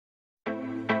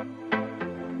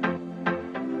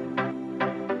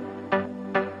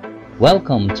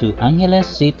Welcome to Angeles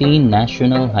City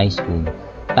National High School,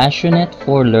 passionate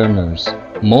for learners,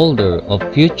 molder of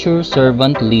future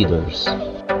servant leaders.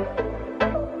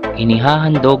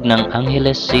 Inihahandog ng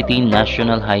Angeles City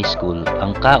National High School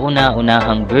ang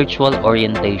kauna-unahang virtual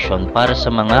orientation para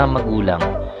sa mga magulang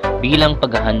bilang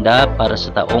paghahanda para sa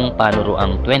taong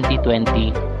panuruang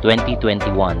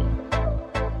 2020-2021.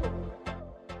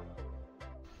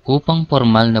 Upang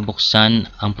formal na buksan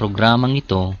ang programang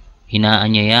ito,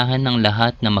 inaanyayahan ng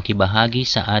lahat na makibahagi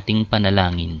sa ating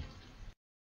panalangin.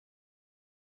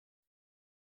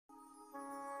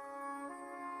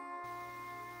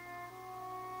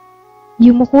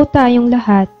 Yumuko tayong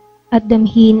lahat at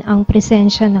damhin ang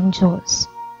presensya ng Diyos.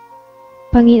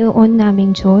 Panginoon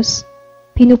naming Diyos,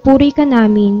 pinupuri ka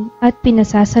namin at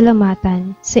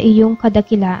pinasasalamatan sa iyong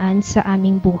kadakilaan sa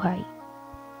aming buhay.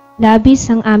 Labis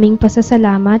ang aming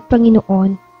pasasalamat,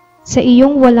 Panginoon, sa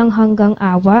iyong walang hanggang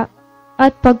awa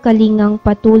at pagkalingang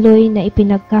patuloy na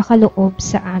ipinagkakaloob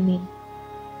sa amin.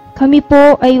 Kami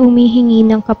po ay humihingi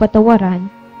ng kapatawaran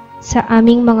sa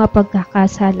aming mga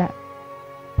pagkakasala.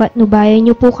 Patnubayan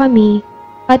niyo po kami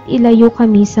at ilayo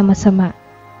kami sa masama.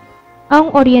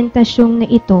 Ang orientasyong na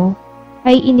ito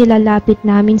ay inilalapit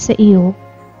namin sa iyo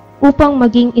upang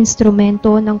maging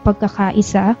instrumento ng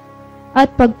pagkakaisa at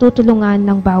pagtutulungan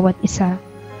ng bawat isa.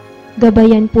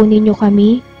 Gabayan po ninyo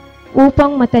kami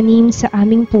upang matanim sa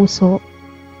aming puso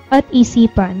at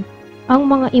isipan ang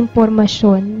mga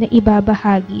impormasyon na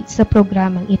ibabahagi sa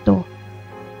programang ito.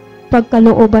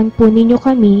 Pagkalooban po ninyo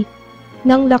kami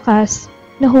ng lakas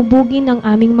na hubugin ang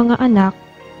aming mga anak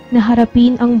na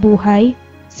harapin ang buhay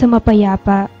sa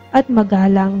mapayapa at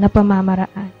magalang na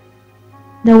pamamaraan.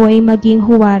 Naway maging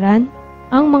huwaran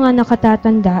ang mga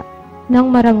nakatatanda ng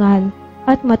marangal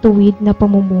at matuwid na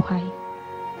pamumuhay.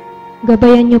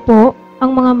 Gabayan niyo po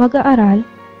ang mga mag-aaral,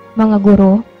 mga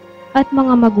guro, at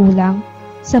mga magulang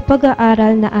sa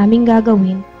pag-aaral na aming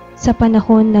gagawin sa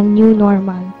panahon ng new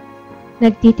normal.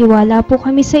 Nagtitiwala po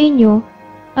kami sa inyo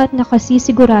at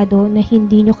nakasisigurado na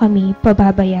hindi nyo kami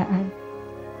pababayaan.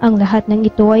 Ang lahat ng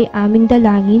ito ay aming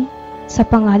dalangin sa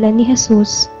pangalan ni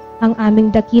Jesus, ang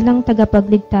aming dakilang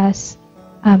tagapagligtas.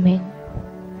 Amen.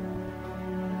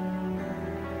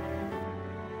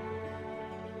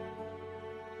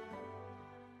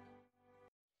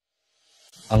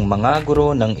 Ang mga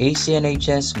guro ng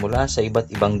ACNHS mula sa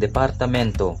iba't ibang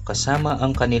departamento kasama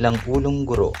ang kanilang ulong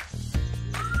guro.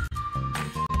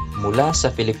 Mula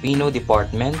sa Filipino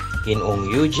Department,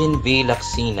 Ginoong Eugene V.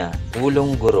 Lacsina,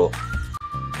 ulong guro.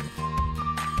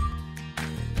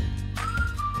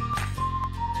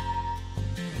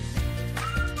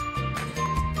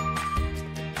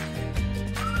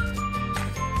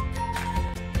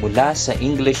 Mula sa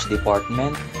English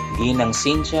Department, Ginang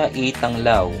Cynthia E.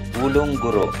 Tanglao, ulong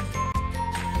guro.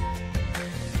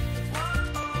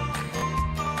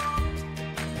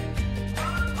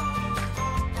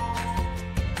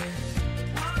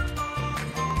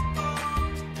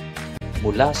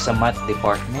 Mula sa Math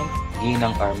Department,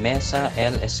 Ginang Armesa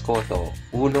L. Escoto,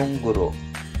 ulong guro.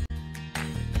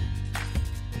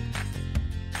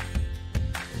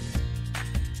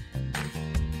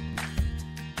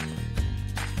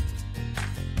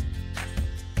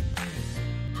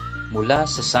 Mula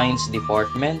sa Science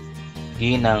Department,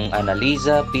 Ginang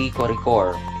Analiza P.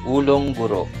 Coricor, ulong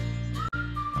guro.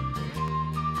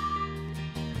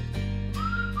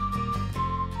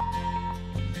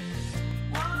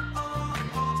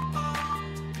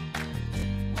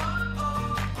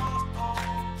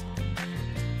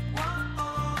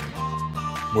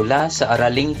 Mula sa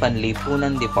Araling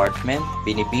Panlipunan Department,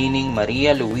 Binibining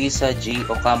Maria Luisa G.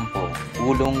 Ocampo,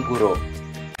 ulong guro.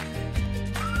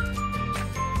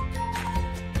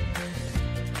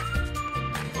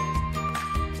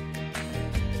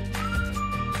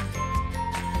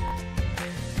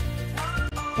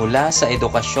 Mula sa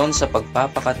Edukasyon sa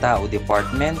Pagpapakatao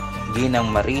Department, Ginang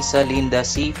Marisa Linda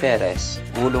C. Perez,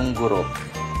 ulong guro.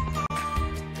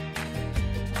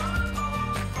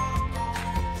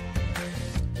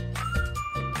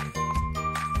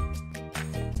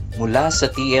 Mula sa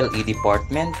TLE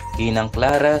Department, Ginang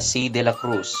Clara C. De la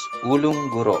Cruz, ulong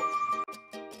guro.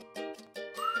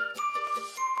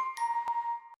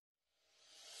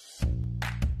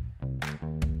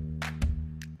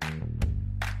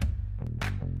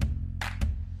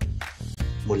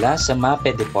 Mula sa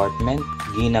MAPE Department,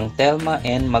 Ginang Telma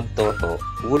N. Magtoto,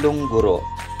 ulong guro.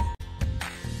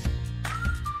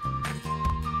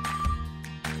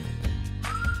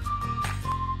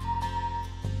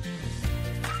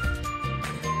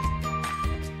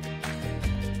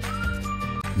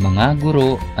 mga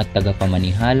guro at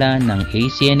tagapamanihala ng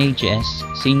ACNHS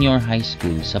Senior High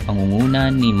School sa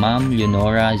pangunguna ni Ma'am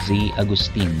Leonora Z.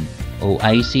 Agustin,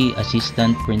 OIC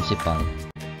Assistant Principal.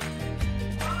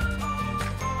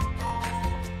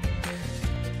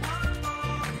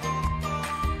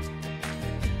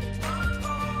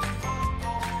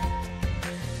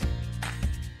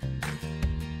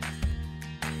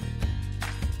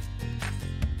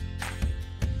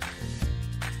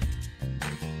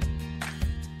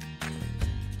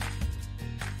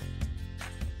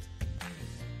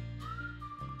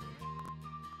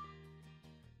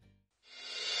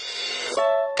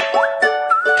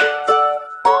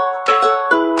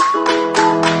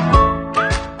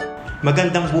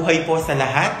 Magandang buhay po sa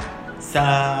lahat, sa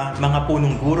mga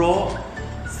punong guro,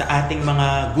 sa ating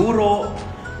mga guro,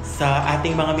 sa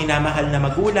ating mga minamahal na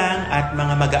magulang at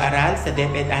mga mag-aaral sa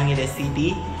DepEd Angeles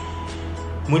City.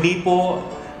 Muli po,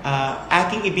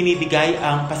 aking ibinibigay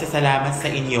ang pasasalamat sa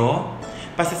inyo,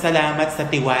 pasasalamat sa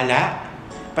tiwala,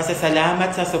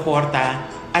 pasasalamat sa suporta,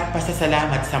 at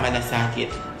pasasalamat sa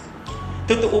malasakit.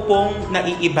 Totoo pong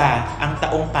naiiba ang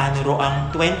taong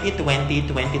panuroang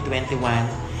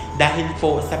 2020-2021 dahil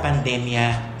po sa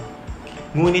pandemya.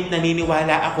 Ngunit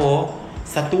naniniwala ako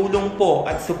sa tulong po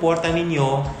at suporta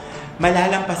ninyo,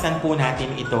 malalampasan po natin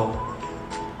ito.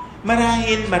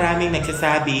 Marahil maraming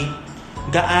nagsasabi,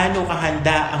 gaano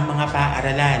kahanda ang mga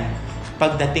paaralan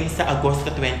pagdating sa Agosto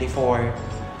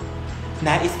 24.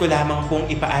 Nais ko lamang pong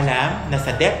ipaalam na sa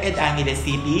DepEd Angeles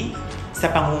City, sa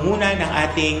pangunguna ng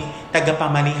ating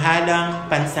tagapamanihalang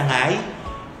pansangay,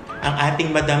 ang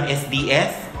ating Madam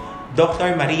SDS,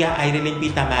 Dr. Maria Irelyn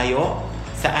P. Tamayo,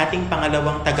 sa ating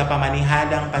pangalawang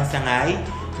tagapamanihalang pansangay,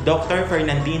 Dr.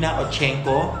 Fernandina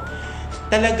Ochenko,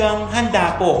 talagang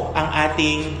handa po ang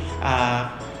ating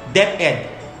DepEd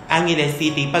Angeles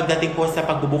City pagdating po sa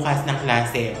pagbubukas ng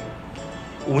klase.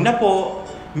 Una po,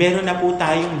 meron na po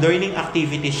tayong learning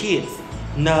activity sheets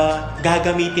na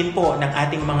gagamitin po ng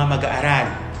ating mga mag-aaral.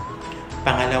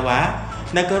 Pangalawa,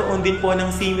 nagkaroon din po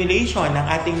ng simulation ng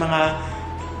ating mga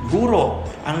guro,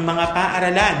 ang mga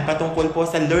paaralan patungkol po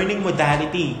sa learning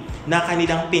modality na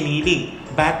kanilang pinili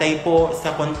batay po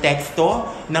sa konteksto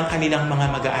ng kanilang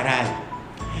mga mag-aaral.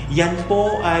 Yan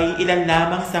po ay ilan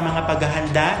lamang sa mga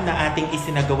paghahanda na ating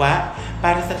isinagawa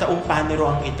para sa taong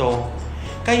panuroang ito.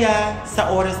 Kaya sa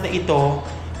oras na ito,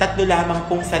 3 lamang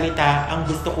pong salita ang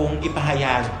gusto kong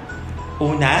ipahayag.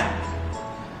 Una,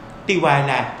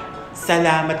 tiwala.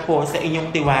 Salamat po sa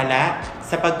inyong tiwala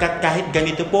sapagkat kahit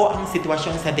ganito po ang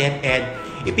sitwasyon sa DepEd,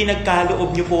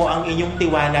 ipinagkaloob niyo po ang inyong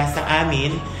tiwala sa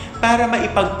amin para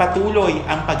maipagpatuloy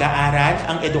ang pag-aaral,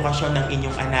 ang edukasyon ng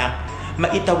inyong anak.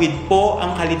 Maitawid po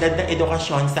ang kalidad ng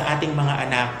edukasyon sa ating mga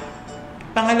anak.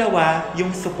 Pangalawa,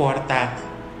 yung suporta.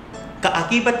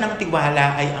 Kaakibat ng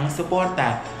tiwala ay ang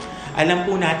suporta. Alam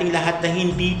po nating lahat na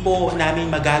hindi po namin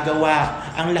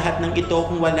magagawa ang lahat ng ito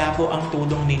kung wala po ang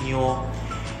tulong ninyo.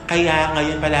 Kaya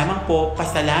ngayon pa lamang po,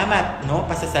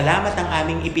 pasasalamat ang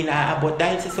aming ipinaabot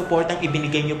dahil sa suportang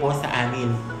ibinigay niyo po sa amin.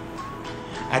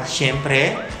 At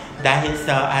syempre, dahil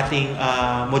sa ating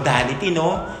modality,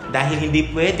 dahil hindi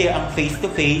pwede ang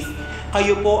face-to-face,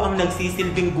 kayo po ang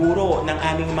nagsisilbing guro ng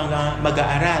aming mga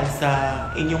mag-aaral sa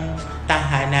inyong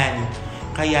tahanan.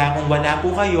 Kaya kung wala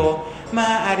po kayo,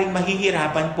 maaaring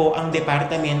mahihirapan po ang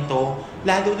departamento,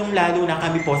 lalo na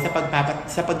kami po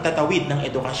sa pagtatawid ng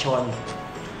edukasyon.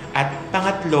 At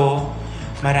pangatlo,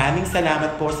 maraming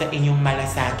salamat po sa inyong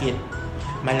malasakit.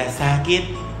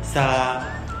 Malasakit sa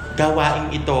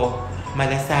gawaing ito.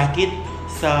 Malasakit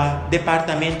sa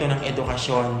Departamento ng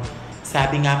Edukasyon.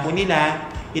 Sabi nga po nila,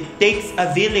 it takes a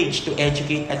village to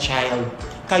educate a child.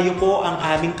 Kayo po ang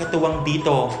aming katuwang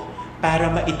dito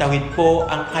para maitawid po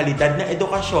ang kalidad na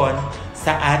edukasyon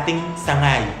sa ating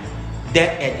sangay,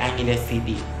 DepEd Angeles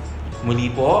City. Muli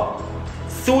po,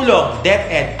 sulong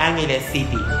DepEd Angeles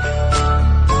City.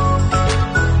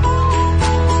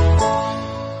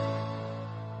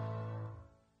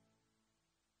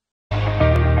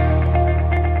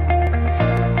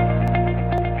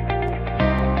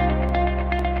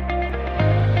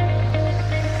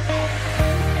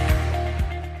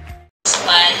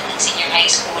 Ng senior high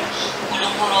school,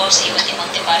 gulong-guro sa iba't ibang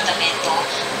departamento,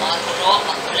 mga guro,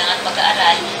 magulang at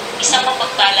mag-aaral, isang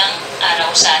mapagpalang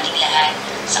araw sa ating lahat.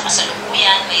 Sa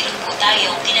kasalukuyan, mayroon po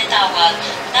tayong tinatawag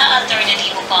na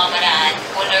alternatibong pamamaraan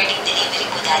o learning delivery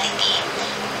modality.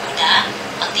 Una,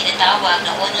 ang tinatawag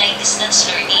na online distance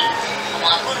learning. Ang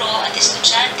mga guro at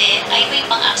estudyante ay may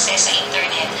pang-access sa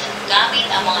internet gamit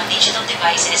ang mga digital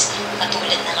devices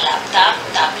katulad ng laptop,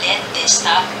 tablet,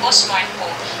 desktop o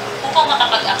smartphone upang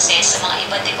makapag-access sa mga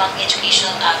iba't ibang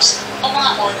educational apps o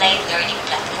mga online learning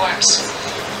platforms.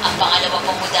 Ang pangalawa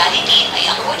pong modality ay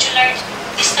ang modular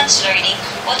distance learning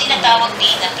o tinatawag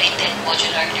din na printed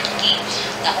modular learning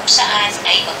na kung saan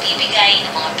ay magbibigay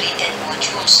ng mga printed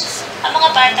modules. Ang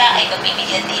mga bata ay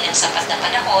mabibigyan din ng sapat na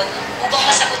panahon upang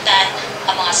masagutan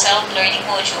ang mga self-learning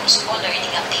modules o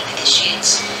learning activity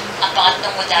sheets. Ang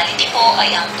pangatlong modality po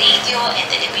ay ang radio and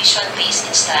television-based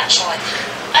instruction.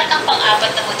 At ang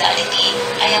pang-apat na modality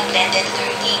ay ang blended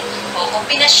learning o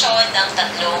kombinasyon ng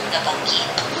tatlong nabanggit.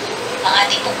 Ang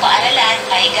ating pong paaralan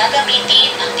ay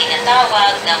gagamitin ang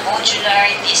tinatawag na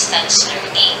modular distance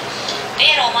learning.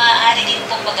 Pero maaari din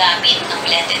pong magamit ang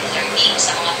blended learning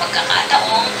sa mga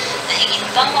pagkakataong na higit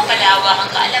pang mapalawak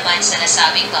ang kaalaman sa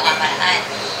nasabing pamamaraan.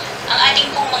 Ang ating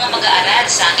pong mga mag-aaral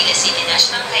sa Angeles City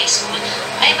National High School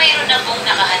ay mayroon na pong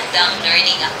nakahandang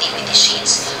learning activity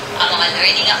sheets. Ang mga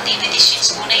learning activity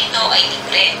sheets po na ito ay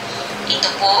libre. Ito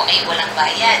po ay walang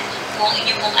bayad. Kung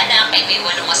inyong pong anak ay may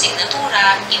 8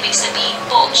 asignatura, ibig sabihin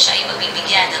po siya ay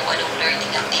mabibigyan ng 8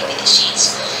 learning activity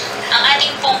sheets. Ang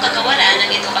ating pong kagawaran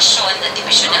ng edukasyon na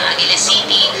Dibisyon ng Angeles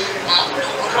City, mga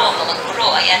guro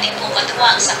ay ating pong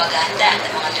katuwang sa paghahanda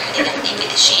ng mga learning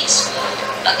activity sheets.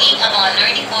 Paging ang mga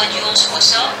learning modules o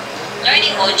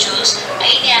learning modules ay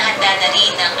inihahanda na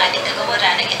rin ng ating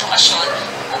kagawaran ng edukasyon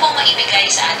upang maibigay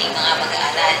sa ating mga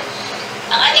mag-aaral.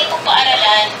 Ang ating pong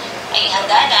paaralan ay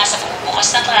handa na sa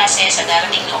pagbubukas ng klase sa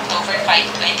darating na October 5,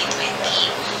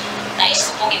 2020. Nais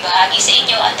ko pong ibahagi sa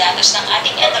inyo ang datos ng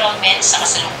ating enrollment sa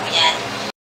kasalukuyan.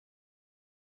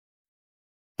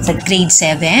 Sa grade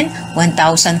 7,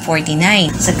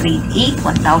 1,049. Sa grade 8,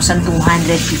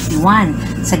 1,251.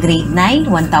 Sa grade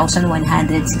 9,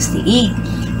 1,168.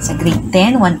 Sa grade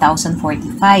 10,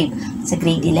 1,045. Sa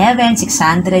grade 11,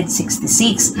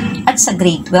 666. At sa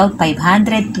grade 12,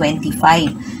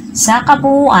 525. Sa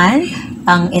kabuuan,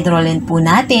 ang enrollment po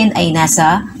natin ay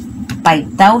nasa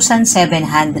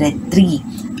 5,703.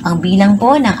 Ang bilang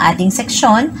po ng ating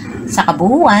seksyon sa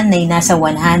kabuuan ay nasa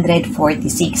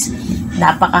 146.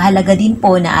 Napakahalaga din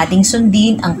po na ating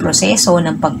sundin ang proseso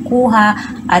ng pagkuha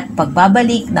at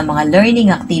pagbabalik ng mga learning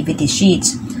activity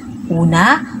sheets.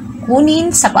 Una,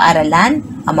 kunin sa paaralan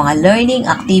ang mga learning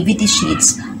activity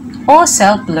sheets o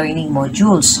self-learning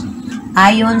modules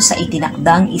ayon sa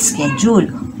itinakdang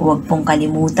schedule. Huwag pong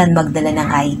kalimutan magdala ng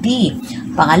ID.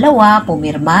 Pangalawa,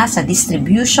 pumirma sa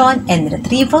distribution and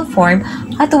retrieval form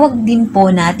at huwag din po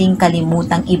nating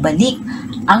kalimutang ibalik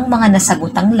ang mga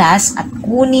nasagutang LAS at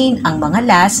kunin ang mga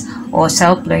LAS o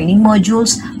self-learning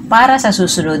modules para sa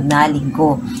susunod na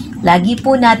linggo. Lagi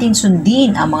po natin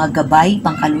sundin ang mga gabay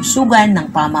pangkalusugan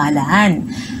ng pamahalaan.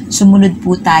 Sumunod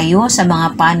po tayo sa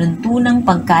mga panuntunang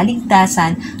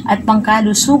pangkaligtasan at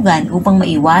pangkalusugan upang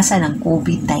maiwasan ang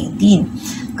COVID-19.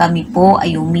 Kami po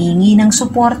ay humingi ng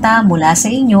suporta mula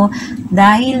sa inyo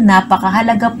dahil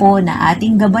napakahalaga po na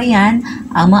ating gabayan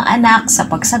ang mga anak sa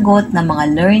pagsagot ng mga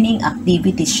learning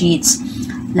activity sheets.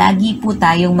 Lagi po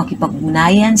tayong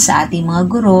makipag-ugnayan sa ating mga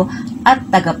guro at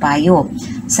tagapayo.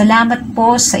 Salamat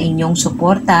po sa inyong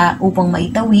suporta upang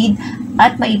maitawid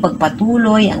at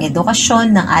maipagpatuloy ang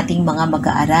edukasyon ng ating mga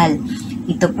mag-aaral.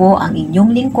 Ito po ang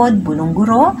inyong lingkod, Bulong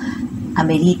Guro,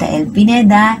 Amelita L.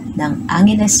 Pineda ng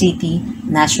Angeles City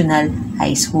National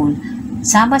High School.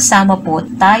 Sama-sama po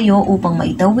tayo upang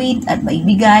maitawid at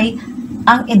maibigay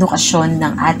ang edukasyon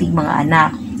ng ating mga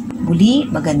anak. Muli,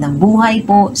 magandang buhay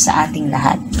po sa ating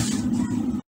lahat.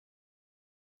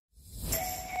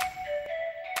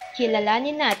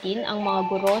 Kilalanin natin ang mga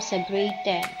guro sa grade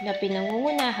 10 na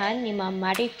pinangungunahan ni Ma'am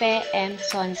Marife M.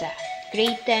 Sonza,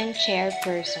 grade 10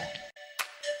 chairperson.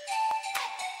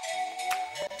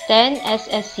 10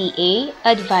 SSCA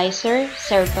Advisor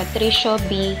Sir Patricio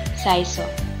B. Saiso.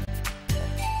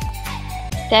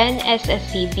 10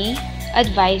 SSCB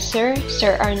Advisor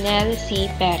Sir Arnel C.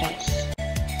 Perez.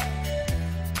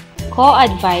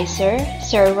 Co-Advisor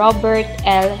Sir Robert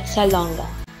L. Salonga.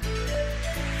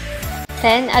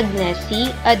 10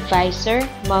 Agnesi Advisor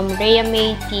Ma'am Rhea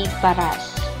May T.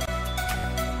 Paras.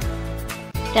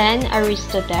 10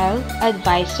 Aristotle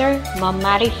Advisor Ma'am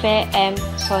Marife M.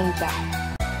 Sonza.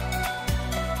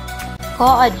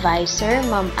 Co-Advisor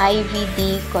Ma'am Ivy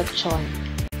D. Cochon.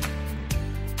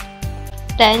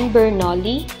 10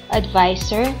 Bernoli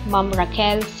Advisor Ma'am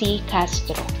Raquel C.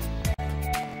 Castro.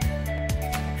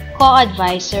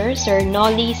 Co-Advisor Sir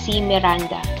Nolly C.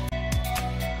 Miranda.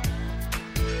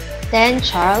 10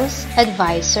 Charles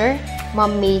Advisor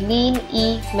Ma'am Maylene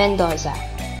E. Mendoza.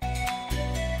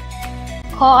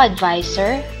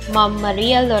 Co-Advisor Ma'am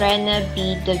Maria Lorena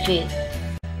B. David.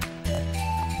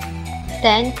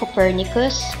 10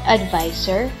 Copernicus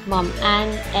Advisor Ma'am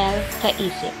Ann L.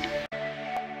 Kaisip.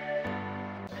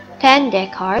 10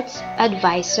 Descartes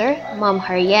Advisor Ma'am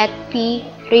Harriet P.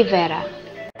 Rivera.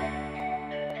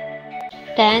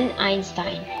 10.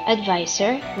 Einstein.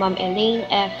 Advisor, Ma'am Elaine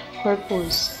F.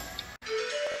 Corpus.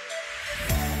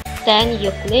 10.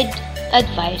 Euclid.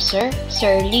 Advisor,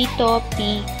 Sir Lito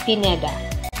P. Pineda.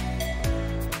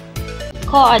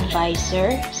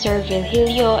 Co-Advisor, Sir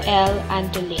Virgilio L.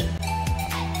 Antolin.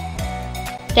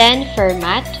 10.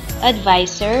 Fermat.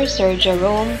 Advisor, Sir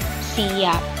Jerome C.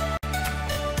 Yap.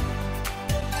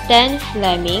 10.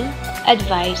 Fleming.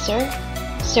 Advisor,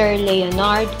 Sir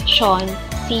Leonard Sean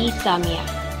C. Samia.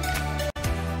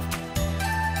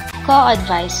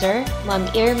 Co-Advisor, Ma'am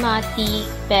Irma T.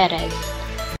 Perez.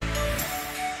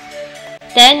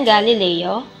 10.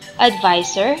 Galileo.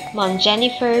 Advisor, Ma'am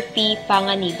Jennifer P.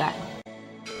 Panganiban.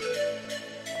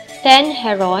 10.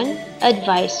 Heron.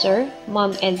 Advisor,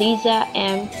 Ma'am Eliza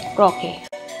M. Roque.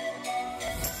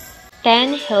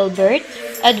 10. Hilbert.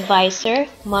 Advisor,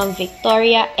 Ma'am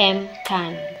Victoria M.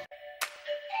 Tan.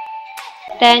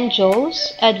 10.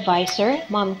 Joes. Advisor,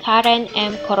 Ma'am Karen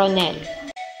M. Coronel.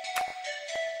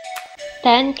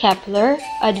 10. Kepler.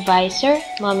 Advisor,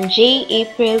 Ma'am J.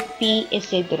 April P.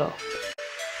 Isidro.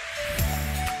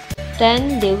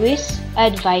 10. Lewis.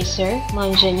 Advisor,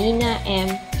 Ma'am Janina M.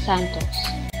 Santos.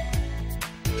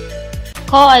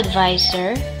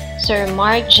 Co-Advisor, Sir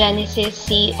Mark Genesis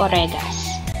C. Oregas.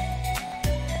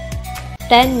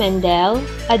 10. Mendel.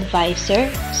 Advisor,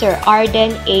 Sir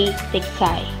Arden A.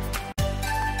 Tiksay.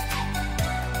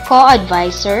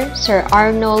 Co-Advisor, Sir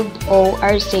Arnold O.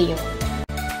 Arceo.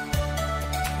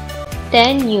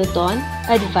 10. Newton.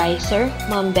 Advisor,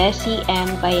 Ma'am Bessie M.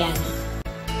 Bayani.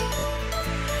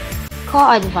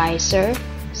 Co-Advisor,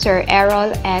 Sir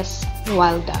Errol S.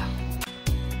 Nualda.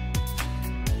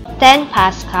 10.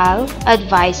 Pascal.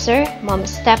 Advisor, Ma'am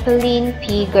Stepeline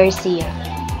P. Garcia.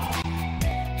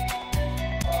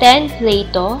 10.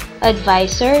 Plato.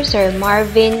 Advisor, Sir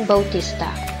Marvin Bautista.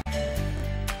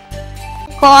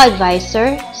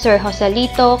 Co-Advisor, Sir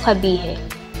Joselito Cabihe.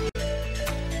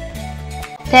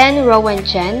 10. Rowan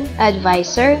Chen.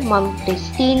 Advisor, Ma'am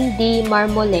Christine D.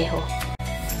 Marmolejo.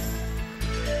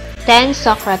 10.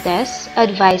 Socrates.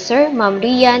 Advisor, Ma'am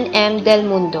Rian M. Del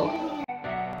Mundo.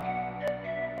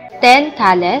 10.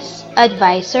 Thales.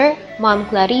 Advisor, Ma'am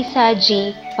Clarissa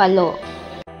G. Palo.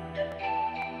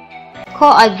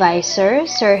 Co-Advisor,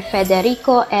 Sir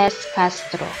Federico S.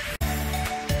 Castro.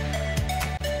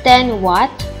 10. Watt.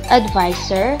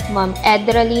 Advisor, Ma'am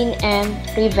Edralyn M.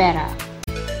 Rivera.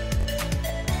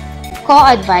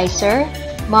 Co-Advisor,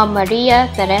 Ma'am Maria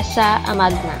Teresa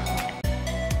Amagna.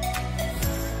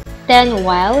 10.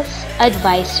 Wiles.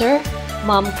 Advisor,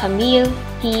 Ma'am Camille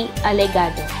T.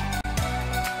 Alegado.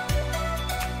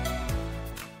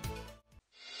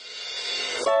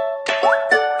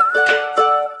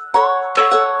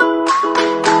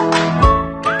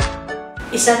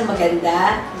 Isang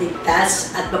maganda,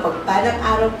 ligtas at mapagpalang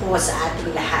araw po sa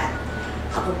ating lahat.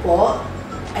 Ako po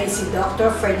ay si Dr.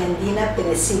 Fernandina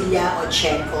Penesilla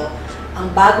Ochenko,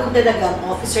 ang bagong dalagang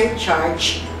Officer in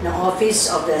Charge ng Office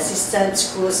of the Assistant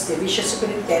Schools Division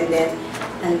Superintendent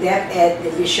ng DepEd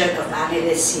Division of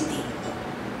Angeles City.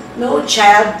 No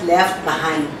child left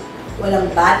behind.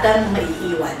 Walang batang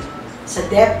maiiwan. Sa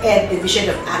DepEd Division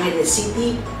of Angeles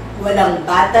City, walang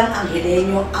batang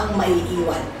Anghelenyo ang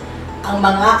maiiwan. Ang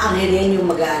mga Anghelenyo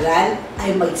mag-aaral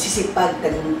ay magsisipag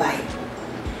tagumpay.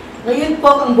 Ngayon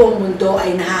po ang buong mundo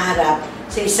ay nahaharap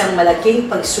sa isang malaking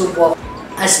pagsubok.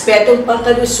 Aspetong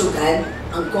pangkalusugan,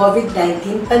 ang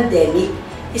COVID-19 pandemic,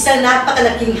 isang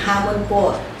napakalaking hamon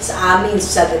po sa amin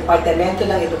sa Departamento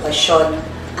ng Edukasyon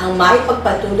ang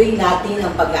maipagpatuloy natin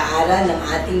ang pag-aaral ng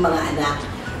ating mga anak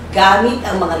gamit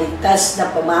ang mga ligtas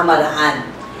na pamamaraan.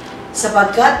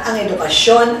 Sapagkat ang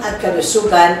edukasyon at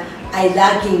kalusugan ay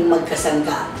laging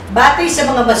magkasangga. Batay sa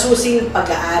mga masusing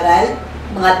pag-aaral,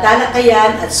 mga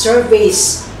talakayan at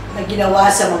surveys na ginawa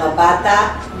sa mga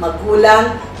bata,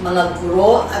 magulang, mga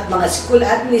guro at mga school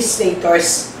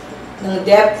administrators ng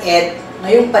DepEd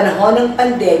ngayong panahon ng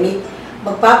pandemic,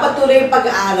 magpapatuloy ang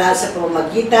pag-aaral sa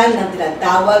pamamagitan ng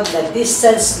tinatawag na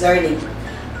distance learning.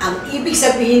 Ang ibig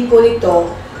sabihin po nito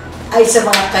ay sa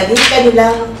mga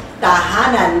kani-kanilang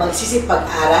tahanan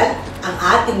magsisipag-aral ang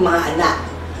ating mga anak.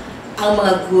 Ang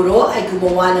mga guro ay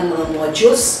gumawa ng mga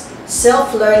modules,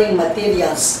 self-learning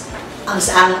materials. Ang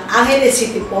sa Angeles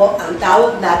City po, ang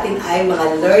tawag natin ay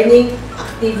mga learning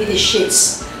activity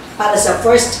sheets para sa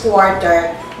first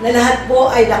quarter na lahat po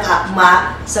ay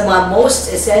nakakma sa mga most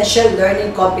essential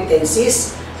learning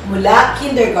competencies mula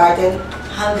kindergarten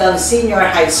hanggang senior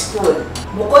high school.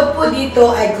 Bukod po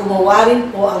dito ay gumawa rin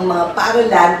po ang mga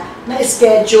paaralan na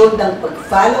schedule ng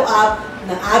pag-follow up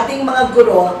ng ating mga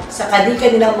guro sa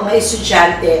kanilang mga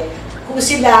estudyante kung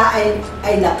sila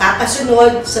ay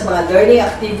nakakasunod sa mga learning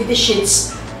activity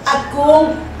sheets at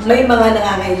kung may mga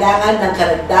nangangailangan ng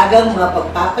karagdagang mga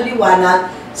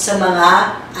pagpapaliwanag sa mga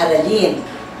aralin.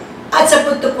 At sa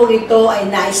punto po ito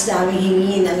ay nais namin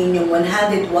hingin ang inyong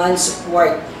 101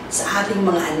 support sa ating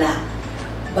mga anak.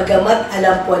 Bagamat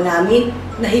alam po namin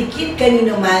na higit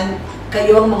kanino man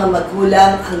kayo ang mga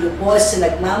magulang ang lubos sa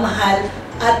nagmamahal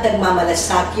at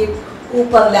nagmamalasakit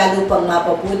upang lalo pang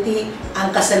mapabuti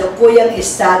ang kasalukuyang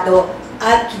estado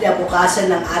at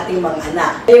kinabukasan ng ating mga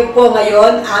anak. Kayo po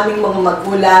ngayon, aming mga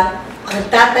magulang, ang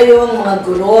tatayong mga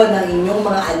guro ng inyong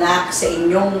mga anak sa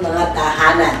inyong mga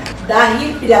tahanan.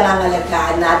 Dahil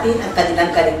pinangangalagaan natin ang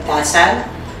kanilang kaligtasan,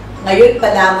 ngayon pa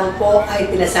lamang po ay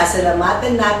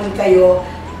pinasasalamatan namin kayo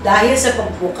dahil sa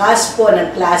pagbukas po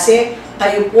ng klase,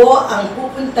 kayo po ang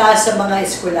pupunta sa mga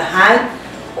eskwelahan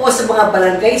o sa mga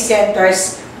barangay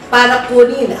centers para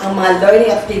kunin ang mga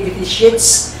learning activity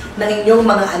sheets ng inyong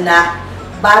mga anak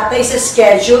batay sa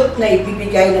schedule na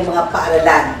ibibigay ng mga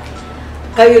paaralan.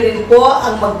 Kayo rin po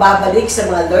ang magbabalik sa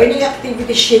mga learning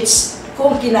activity sheets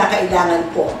kung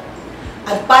kinakailangan po.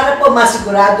 At para po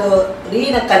masigurado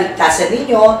rin ang kaligtasan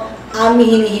ninyo,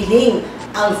 aming hinihiling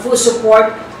ang full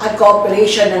support at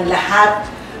cooperation ng lahat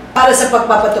para sa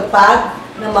pagpapatupad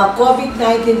ng mga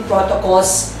COVID-19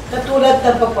 protocols katulad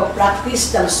ng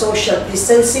pagpapractice ng social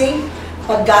distancing,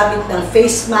 paggamit ng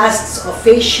face masks o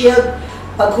face shield,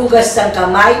 paghugas ng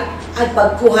kamay at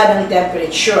pagkuha ng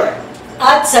temperature.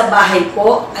 At sa bahay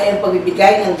po ay ang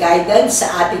pagbibigay ng guidance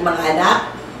sa ating mga anak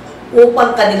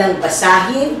upang kanilang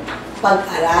basahin,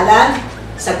 pag-aralan,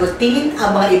 sagutin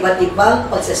ang mga iba't ibang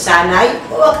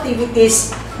pagsasanay o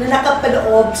activities na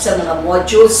nakapaloob sa mga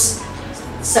modules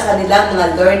sa kanilang mga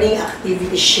learning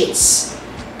activity sheets.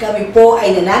 Kami po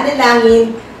ay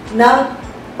nananalangin ng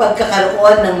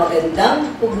pagkakaroon ng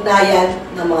magandang ugnayan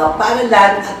ng mga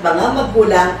paaralan at mga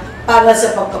magulang para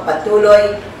sa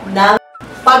pagpapatuloy ng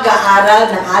pag-aaral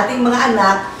ng ating mga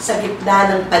anak sa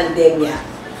gitna ng pandemya.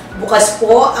 Bukas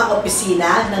po ang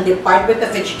opisina ng Department of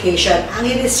Education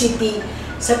Angeles City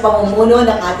sa pamumuno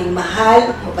ng ating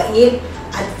mahal, mabait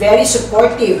at very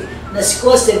supportive na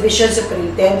Schools Division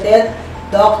Superintendent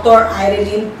Dr.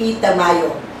 Irene P.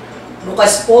 Tamayo.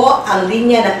 Bukas po ang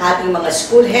linya ng ating mga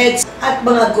school heads at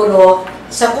mga guro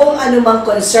sa kung anumang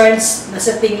concerns na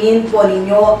sa tingin po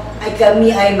ninyo ay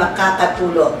kami ay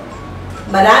makakatulong.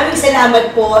 Maraming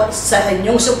salamat po sa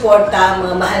inyong suporta,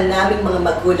 mga mahal naming mga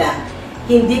magulang.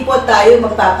 Hindi po tayo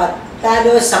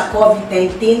magpapatalo sa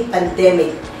COVID-19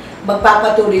 pandemic.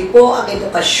 Magpapatuloy po ang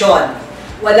edukasyon.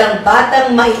 Walang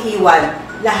batang maiiwan.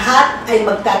 Lahat ay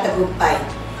magtatagumpay.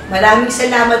 Maraming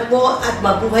salamat po at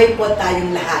mabuhay po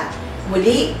tayong lahat.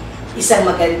 Muli, isang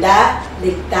maganda,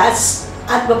 ligtas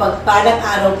at mapagpalang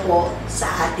araw po sa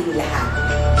ating lahat.